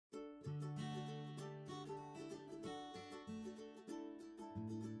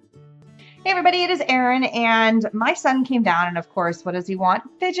Hey everybody, it is Erin, and my son came down, and of course, what does he want?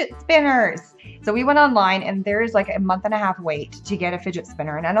 Fidget spinners. So we went online, and there's like a month and a half wait to get a fidget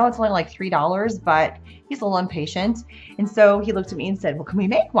spinner. And I know it's only like $3, but he's a little impatient. And so he looked at me and said, well, can we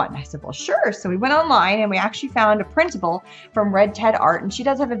make one? I said, well, sure. So we went online, and we actually found a printable from REDTED Art, and she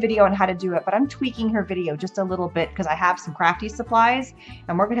does have a video on how to do it, but I'm tweaking her video just a little bit because I have some crafty supplies,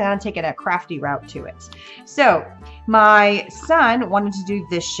 and we're going to take a crafty route to it. So my son wanted to do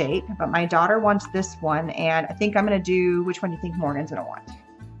this shape, but my daughter wants this one, and I think I'm going to do, which one do you think Morgan's going to want?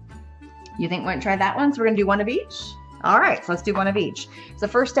 You think we're going to try that one? So we're going to do one of each? All right, so let's do one of each. So the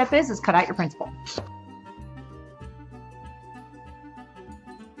first step is cut out your printable.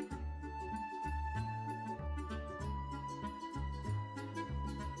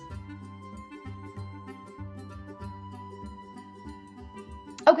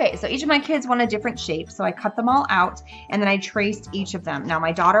 Okay, so each of my kids want a different shape, so I cut them all out, and then I traced each of them. Now,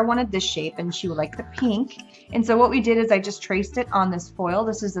 my daughter wanted this shape, and she would like the pink, and so what we did is I just traced it on this foil.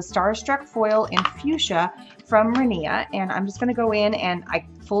 This is the Starstruck foil in fuchsia from Renia, and I'm just going to go in and I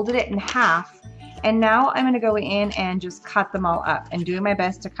folded it in half, and now I'm going to go in and just cut them all up and doing my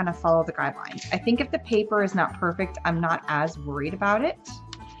best to kind of follow the guidelines. I think if the paper is not perfect, I'm not as worried about it.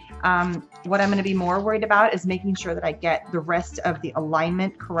 What I'm going to be more worried about is making sure that I get the rest of the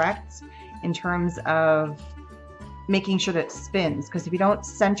alignment correct in terms of making sure that it spins, because if you don't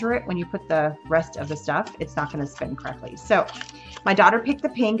center it when you put the rest of the stuff, it's not going to spin correctly. So my daughter picked the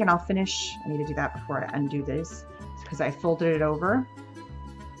pink, and I'll finish. I need to do that before I undo this because I folded it over.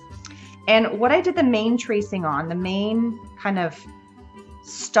 And what I did the main tracing on, the main kind of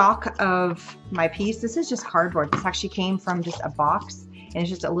stock of my piece, this is just cardboard. This actually came from just a box. And it's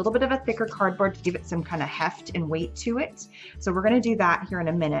just a little bit of a thicker cardboard to give it some kind of heft and weight to it. So we're going to do that here in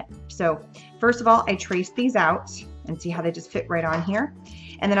a minute. So first of all, I traced these out and see how they just fit right on here.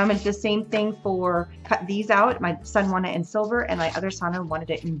 And then I'm going to do the same thing for cut these out. My son wanted it in silver, and my other son wanted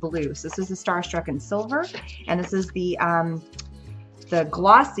it in blue. So this is the Starstruck in silver, and this is the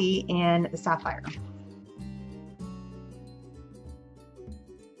glossy in the sapphire.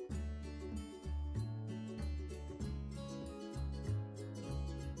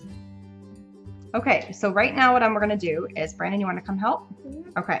 Okay, so right now what we're going to do is, Brandon, you want to come help?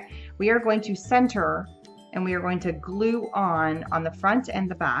 Okay, we are going to center, and we are going to glue on the front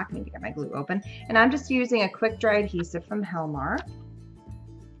and the back. I need to get my glue open. And I'm just using a quick dry adhesive from Helmar.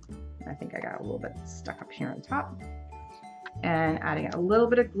 I think I got a little bit stuck up here on top. And adding a little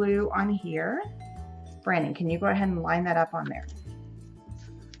bit of glue on here. Brandon, can you go ahead and line that up on there?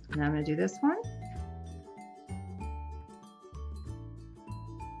 And I'm going to do this one.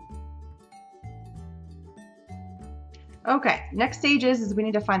 Okay, next stage is we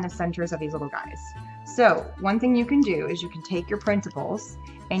need to find the centers of these little guys. So one thing you can do is you can take your printables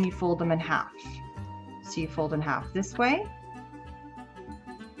and you fold them in half. So you fold in half this way,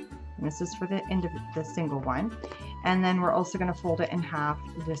 and this is for the end of the single one. And then we're also going to fold it in half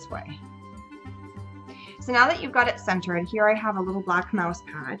this way. So now that you've got it centered, here I have a little black mouse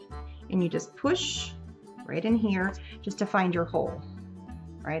pad, and you just push right in here just to find your hole.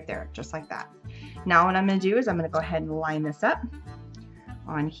 Right there, just like that. Now what I'm going to do is I'm going to go ahead and line this up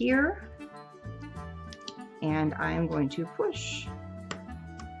on here, and I'm going to push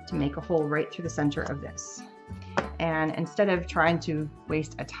to make a hole right through the center of this. And instead of trying to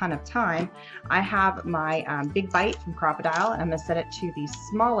waste a ton of time, I have my Big Bite from Crocodile, and I'm going to set it to the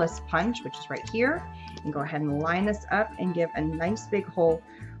smallest punch, which is right here, and go ahead and line this up and give a nice big hole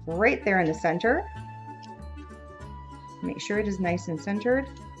right there in the center. Make sure it is nice and centered,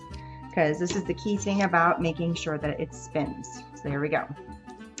 because this is the key thing about making sure that it spins. So there we go.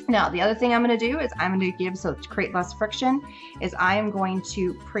 Now the other thing I'm going to do is I'm going to give, so to create less friction, is I am going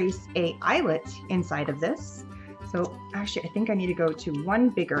to place a eyelet inside of this. So actually I think I need to go to one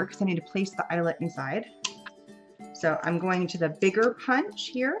bigger because I need to place the eyelet inside. So I'm going to the bigger punch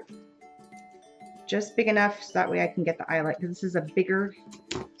here, just big enough so that way I can get the eyelet, because this is a bigger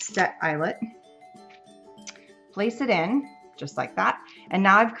set eyelet. Place it in just like that, and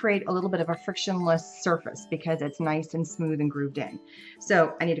now I've created a little bit of a frictionless surface because it's nice and smooth and grooved in.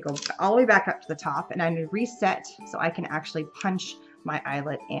 So I need to go all the way back up to the top, and I need to reset so I can actually punch my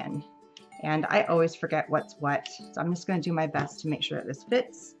eyelet in. And I always forget what's what, so I'm just going to do my best to make sure that this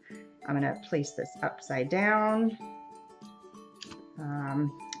fits. I'm going to place this upside down.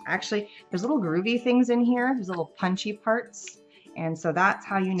 Actually, there's little groovy things in here. There's little punchy parts, and so that's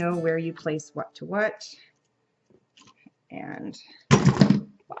how you know where you place what to what. And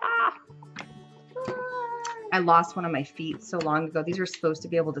I lost one of my feet so long ago. These are supposed to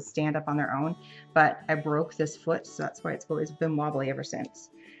be able to stand up on their own, but I broke this foot, so that's why it's always been wobbly ever since.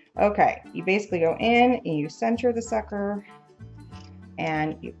 Okay, you basically go in and you center the sucker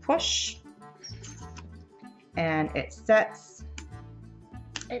and you push and it sets.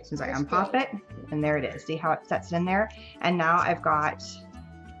 As soon as I unpop it, and there it is. See how it sets it in there? And now I've got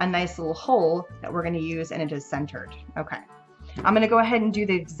a nice little hole that we're going to use, and it is centered. Okay. I'm going to go ahead and do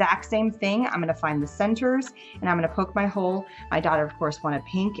the exact same thing. I'm going to find the centers, and I'm going to poke my hole. My daughter, of course, wanted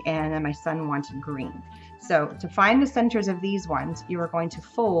pink, and then my son wanted green. So to find the centers of these ones, you are going to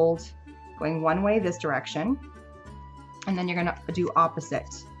fold going one way this direction, and then you're going to do opposite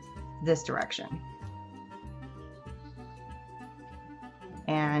this direction.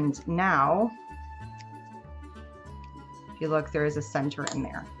 And now, if you look, there is a center in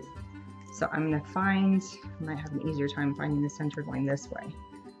there. So I'm going to find, I might have an easier time finding the center going this way.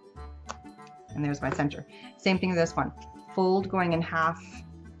 And there's my center. Same thing with this one. Fold going in half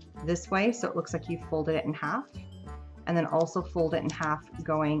this way, so it looks like you folded it in half. And then also fold it in half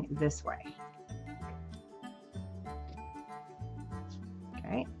going this way.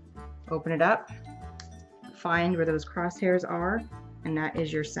 Okay, open it up, find where those crosshairs are, and that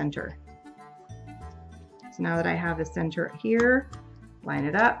is your center. So now that I have the center here, line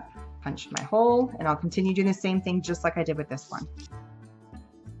it up, punch my hole, and I'll continue doing the same thing just like I did with this one.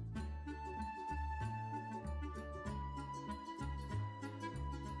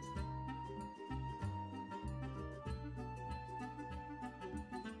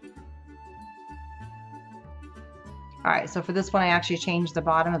 All right, so for this one, I actually changed the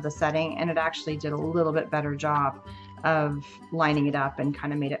bottom of the setting, and it actually did a little bit better job of lining it up and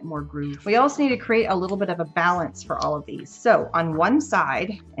kind of made it more grooved. We also need to create a little bit of a balance for all of these. So on one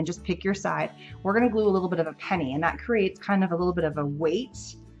side, and just pick your side, we're going to glue a little bit of a penny, and that creates kind of a little bit of a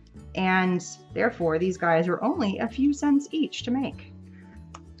weight, and therefore these guys are only a few cents each to make.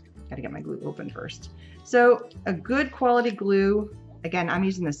 Gotta get my glue open first. So a good quality glue, again, I'm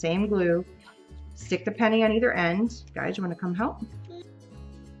using the same glue. Stick the penny on either end. Guys, you want to come help?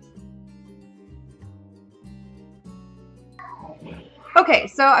 Okay,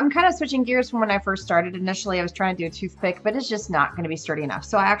 so I'm kind of switching gears from when I first started. Initially, I was trying to do a toothpick, but it's just not going to be sturdy enough.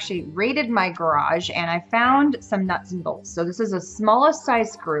 So I actually raided my garage and I found some nuts and bolts. So this is the smallest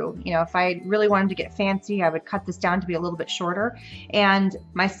size screw. You know, if I really wanted to get fancy, I would cut this down to be a little bit shorter. And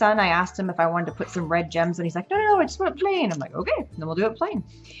my son, I asked him if I wanted to put some red gems, and he's like, no, I just want it plain. I'm like, okay, then we'll do it plain.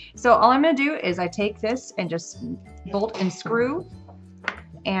 So all I'm going to do is I take this and just bolt and screw.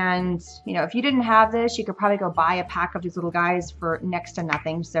 And, you know, if you didn't have this, you could probably go buy a pack of these little guys for next to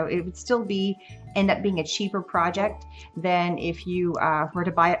nothing. So it would still end up being a cheaper project than if you were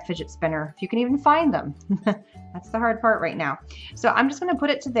to buy a fidget spinner, if you can even find them. That's the hard part right now. So I'm just going to put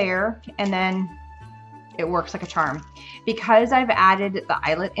it to there, and then it works like a charm. Because I've added the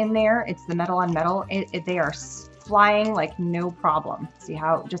eyelet in there, it's the metal on metal, they are flying like no problem. See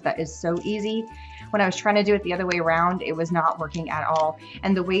how just that is so easy? When I was trying to do it the other way around, it was not working at all.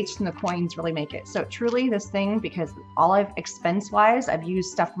 And the weights and the coins really make it. So truly this thing, because all expense-wise, I've used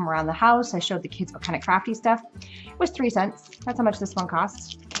stuff from around the house. I showed the kids what kind of crafty stuff. It was 3 cents. That's how much this one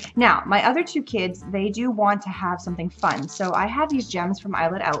costs. Now, my other 2 kids, they do want to have something fun. So I have these gems from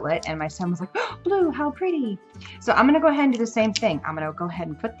Eyelet Outlet, and my son was like, oh, blue, how pretty. So I'm gonna go ahead and do the same thing. I'm gonna go ahead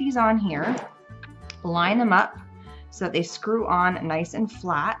and put these on here, line them up so that they screw on nice and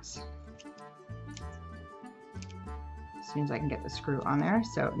flat. As soon as I can get the screw on there.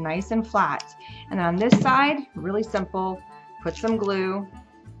 So nice and flat. And then on this side, really simple, put some glue,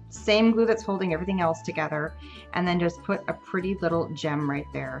 same glue that's holding everything else together, and then just put a pretty little gem right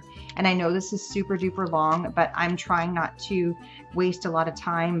there. And I know this is super duper long, but I'm trying not to waste a lot of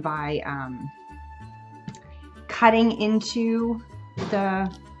time by cutting into the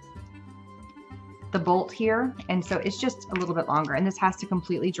bolt here, and so it's just a little bit longer, and this has to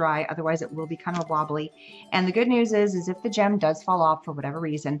completely dry, otherwise it will be kind of wobbly. And the good news is if the gem does fall off for whatever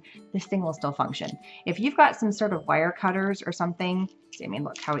reason, this thing will still function. If you've got some sort of wire cutters or something, I mean,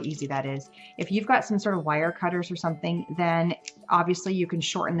 look how easy that is. If you've got some sort of wire cutters or something, then obviously you can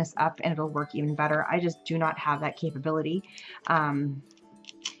shorten this up and it'll work even better. I just do not have that capability.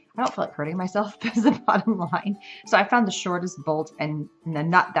 I don't feel like hurting myself, is the bottom line. So I found the shortest bolt and the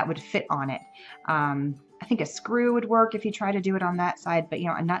nut that would fit on it. I think a screw would work if you try to do it on that side, but you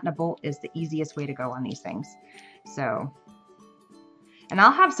know, a nut and a bolt is the easiest way to go on these things. So, and I'll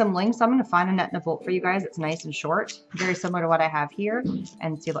have some links. I'm going to find a nut and a bolt for you guys. It's nice and short, very similar to what I have here.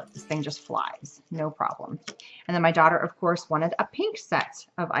 And see, look, this thing just flies, no problem. And then my daughter, of course, wanted a pink set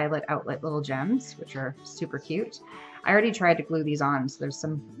of Eyelet Outlet little gems, which are super cute. I already tried to glue these on, so there's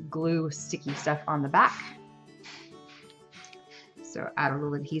some glue sticky stuff on the back. So add a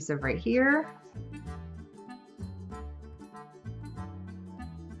little adhesive right here.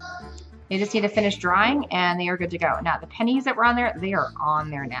 They just need to finish drying and they are good to go. Now the pennies that were on there, they are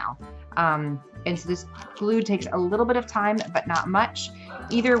on there now. And so this glue takes a little bit of time, but not much.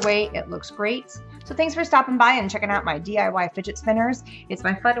 Either way, it looks great. So thanks for stopping by and checking out my DIY fidget spinners. It's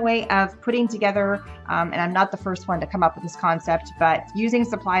my fun way of putting together, and I'm not the first one to come up with this concept, but using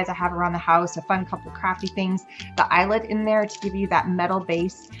supplies I have around the house, a fun couple crafty things, the eyelet in there to give you that metal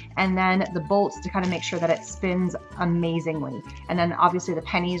base, and then the bolts to kind of make sure that it spins amazingly. And then obviously the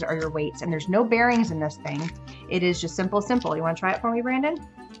pennies are your weights, and there's no bearings in this thing. It is just simple, simple. You want to try it for me, Brandon?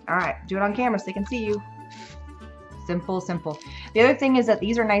 All right, do it on camera so they can see you. Simple, simple. The other thing is that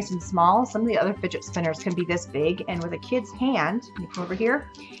these are nice and small. Some of the other fidget spinners can be this big, and with a kid's hand, you come over here,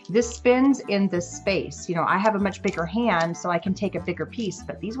 this spins in this space. You know, I have a much bigger hand, so I can take a bigger piece,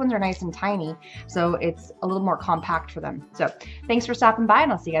 but these ones are nice and tiny, so it's a little more compact for them. So thanks for stopping by,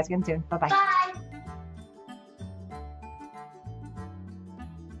 and I'll see you guys again soon. Bye-bye. Bye.